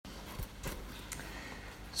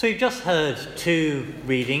So we've just heard two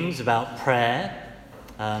readings about prayer,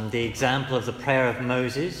 the example of the prayer of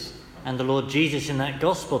Moses, and the Lord Jesus in that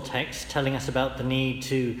gospel text telling us about the need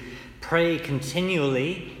to pray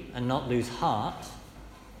continually and not lose heart.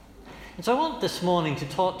 And so I want this morning to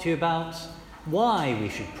talk to you about why we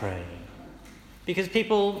should pray. Because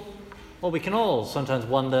we can all sometimes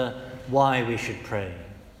wonder why we should pray.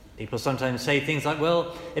 People sometimes say things like,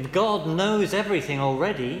 well, if God knows everything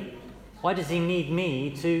already, why does he need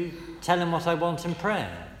me to tell him what I want in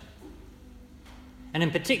prayer? And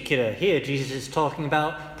in particular, here Jesus is talking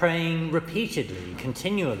about praying repeatedly,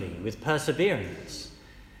 continually, with perseverance.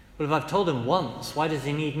 Well, if I've told him once, why does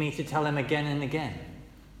he need me to tell him again and again?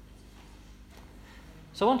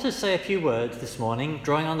 So I want to say a few words this morning,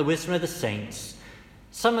 drawing on the wisdom of the saints,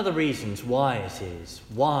 some of the reasons why it is,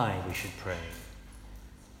 why we should pray.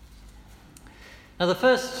 Now, the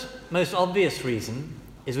first, most obvious reason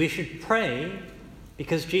is we should pray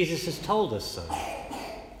because Jesus has told us so.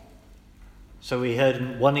 So we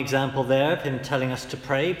heard one example there of him telling us to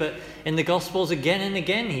pray, but in the Gospels again and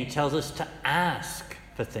again he tells us to ask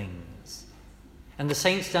for things. And the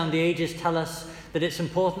saints down the ages tell us that it's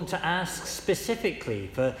important to ask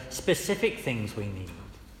specifically for specific things we need.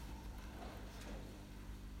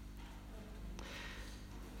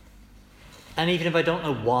 And even if I don't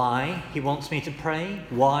know why he wants me to pray,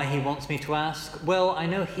 why he wants me to ask, well, I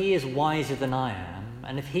know he is wiser than I am,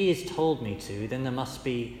 and if he has told me to, then there must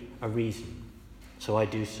be a reason. So I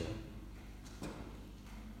do so.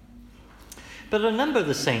 But a number of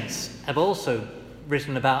the saints have also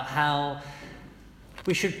written about how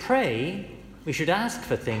we should pray, we should ask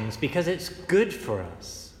for things because it's good for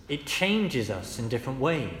us. It changes us in different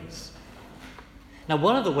ways. Now,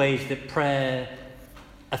 one of the ways that prayer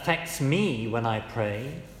affects me when I pray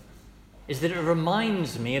is that it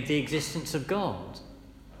reminds me of the existence of God.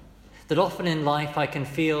 That often in life I can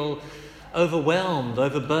feel overwhelmed,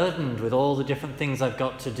 overburdened with all the different things I've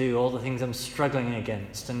got to do, all the things I'm struggling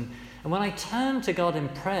against. And when I turn to God in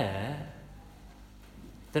prayer,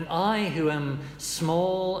 then I, who am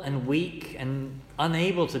small and weak and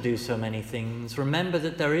unable to do so many things, remember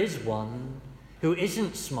that there is one who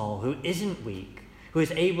isn't small, who isn't weak, who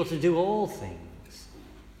is able to do all things.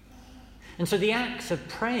 And so the act of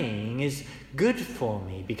praying is good for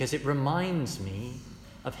me because it reminds me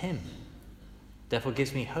of him. Therefore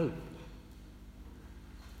gives me hope.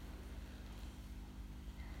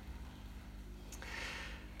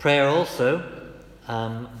 Prayer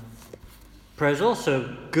is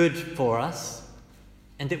also good for us,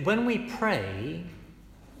 and that when we pray,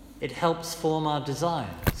 it helps form our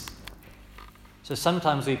desires. So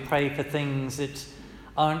sometimes we pray for things that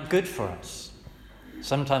aren't good for us.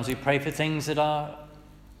 Sometimes we pray for things that are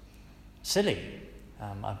silly.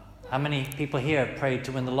 How many people here have prayed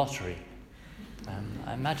to win the lottery?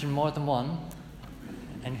 I imagine more than one.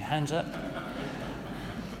 Any hands up?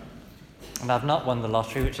 And I've not won the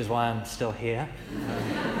lottery, which is why I'm still here.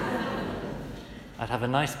 I'd have a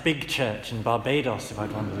nice big church in Barbados if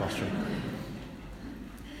I'd won the lottery.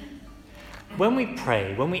 When we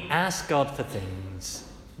pray, when we ask God for things,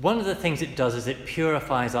 one of the things it does is it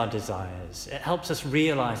purifies our desires. It helps us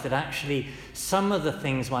realize that actually some of the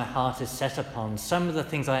things my heart is set upon, some of the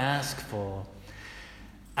things I ask for,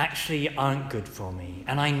 actually aren't good for me.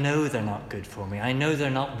 And I know they're not good for me. I know they're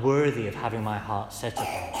not worthy of having my heart set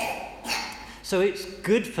upon. So it's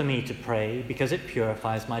good for me to pray because it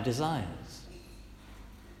purifies my desires.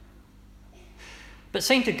 But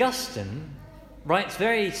St. Augustine writes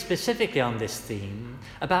very specifically on this theme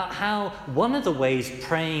about how one of the ways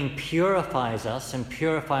praying purifies us and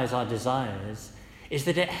purifies our desires is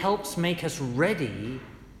that it helps make us ready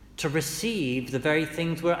to receive the very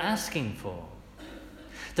things we're asking for.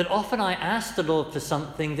 That often I ask the Lord for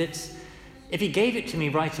something that, if he gave it to me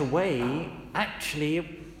right away, actually it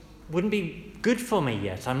wouldn't be good for me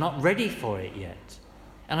yet. I'm not ready for it yet.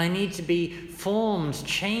 And I need to be formed,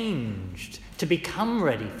 changed, to become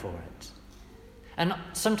ready for it. And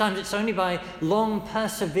sometimes it's only by long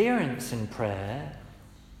perseverance in prayer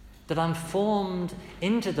that I'm formed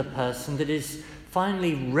into the person that is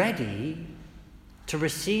finally ready to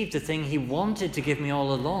receive the thing he wanted to give me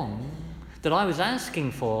all along, that I was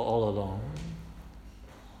asking for all along,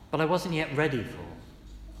 but I wasn't yet ready for.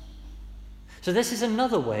 So this is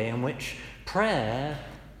another way in which prayer,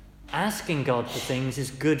 asking God for things,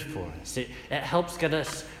 is good for us. It helps get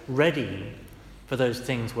us ready for those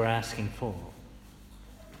things we're asking for.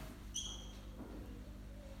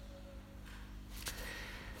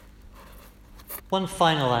 One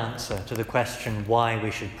final answer to the question why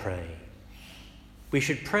we should pray. We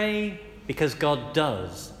should pray because God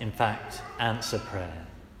does, in fact, answer prayer.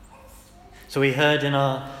 So we heard in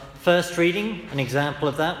our first reading an example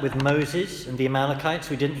of that with Moses and the Amalekites.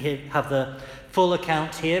 We didn't have the full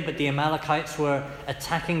account here, but the Amalekites were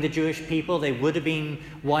attacking the Jewish people. They would have been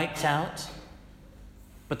wiped out.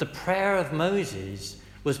 But the prayer of Moses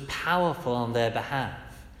was powerful on their behalf.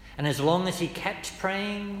 And as long as he kept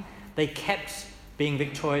praying, they kept being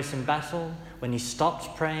victorious in battle. When he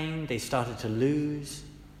stopped praying, they started to lose.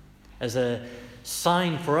 As a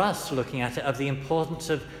sign for us, looking at it, of the importance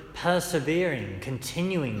of persevering,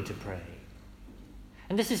 continuing to pray.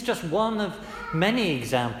 And this is just one of many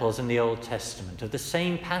examples in the Old Testament of the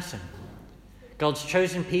same pattern. God's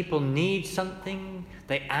chosen people need something,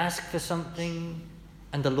 they ask for something,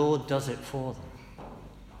 and the Lord does it for them.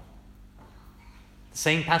 The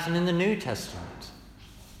same pattern in the New Testament.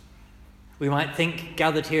 We might think,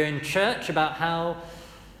 gathered here in church, about how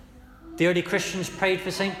the early Christians prayed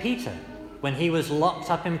for St. Peter when he was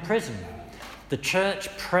locked up in prison. The church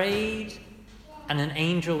prayed, and an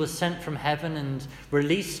angel was sent from heaven and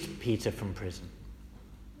released Peter from prison.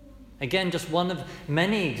 Again, just one of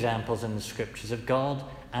many examples in the Scriptures of God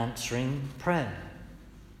answering prayer.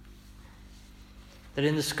 That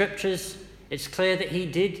in the Scriptures, it's clear that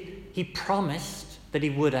he promised that he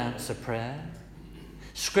would answer prayer.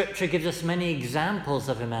 Scripture gives us many examples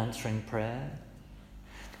of him answering prayer.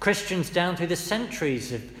 Christians down through the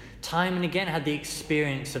centuries have time and again had the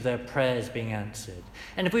experience of their prayers being answered.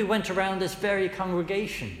 And if we went around this very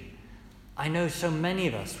congregation, I know so many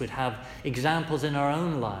of us would have examples in our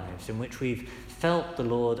own lives in which we've felt the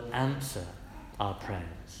Lord answer our prayers.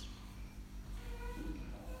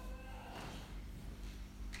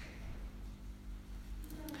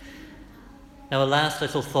 Now, a last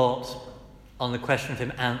little thought on the question of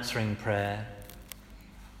him answering prayer,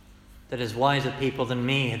 that as wiser people than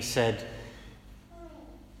me have said,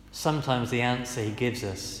 sometimes the answer he gives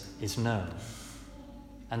us is no.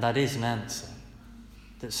 And that is an answer.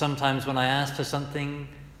 That sometimes when I ask for something,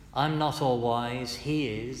 I'm not all wise, he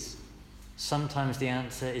is. Sometimes the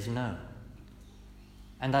answer is no.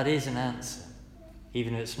 And that is an answer,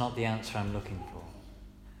 even if it's not the answer I'm looking for.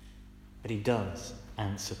 But he does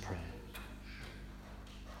answer prayer.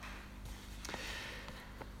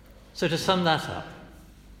 So to sum that up,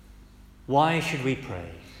 why should we pray?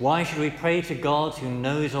 Why should we pray to God who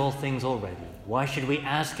knows all things already? Why should we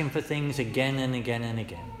ask him for things again and again and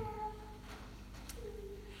again?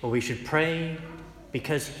 Well, we should pray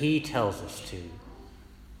because he tells us to,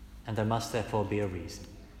 and there must therefore be a reason.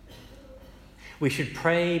 We should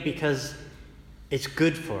pray because it's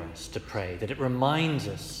good for us to pray, that it reminds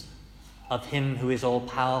us of him who is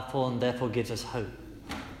all-powerful and therefore gives us hope.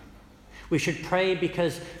 We should pray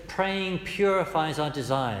because praying purifies our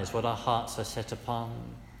desires, what our hearts are set upon.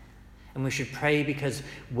 And we should pray because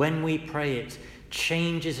when we pray, it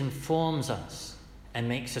changes and forms us and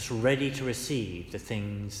makes us ready to receive the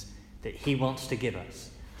things that he wants to give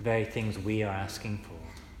us, the very things we are asking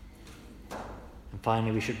for. And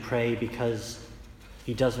finally, we should pray because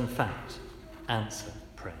he does in fact answer.